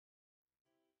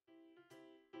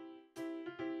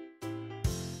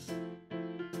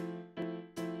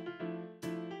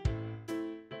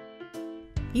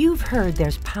You've heard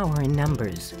there's power in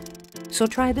numbers. So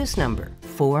try this number,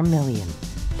 4 million.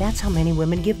 That's how many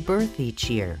women give birth each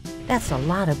year. That's a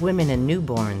lot of women and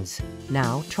newborns.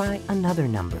 Now try another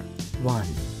number, 1.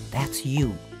 That's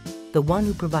you. The one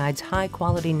who provides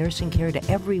high-quality nursing care to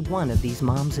every one of these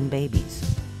moms and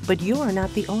babies. But you're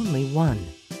not the only one.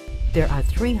 There are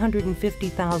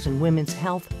 350,000 women's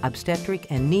health, obstetric,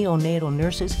 and neonatal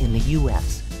nurses in the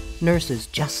U.S. Nurses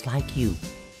just like you.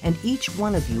 And each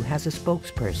one of you has a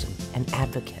spokesperson, an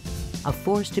advocate, a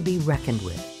force to be reckoned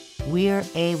with. We're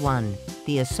AWHONN,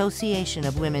 the Association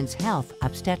of Women's Health,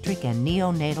 Obstetric, and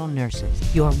Neonatal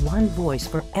Nurses. Your one voice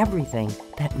for everything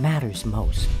that matters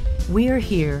most. We're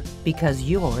here because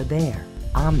you're there,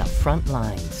 on the front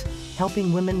lines,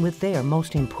 helping women with their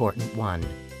most important one,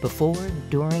 before,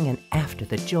 during, and after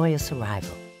the joyous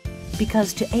arrival.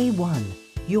 Because to AWHONN,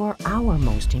 you're our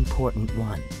most important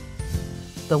one.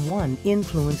 The one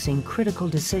influencing critical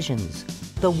decisions,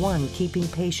 the one keeping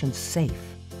patients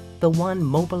safe, the one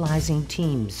mobilizing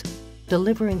teams,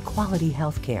 delivering quality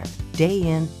health care day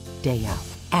in, day out.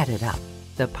 Add it up.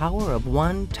 The power of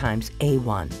 1 times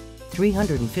AWHONN,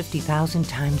 350,000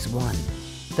 times 1.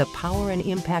 The power and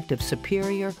impact of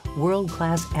superior,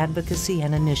 world-class advocacy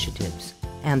and initiatives,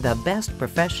 and the best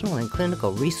professional and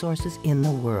clinical resources in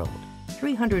the world.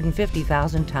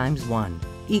 350,000 times 1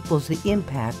 equals the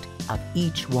impact of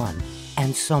each one,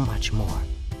 and so much more.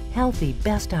 Healthy,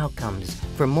 best outcomes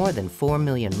for more than 4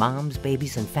 million moms,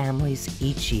 babies, and families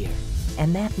each year.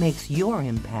 And that makes your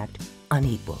impact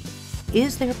unequaled.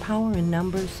 Is there power in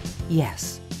numbers?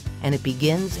 Yes. And it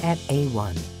begins at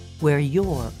AWHONN, where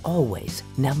you're always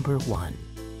number 1.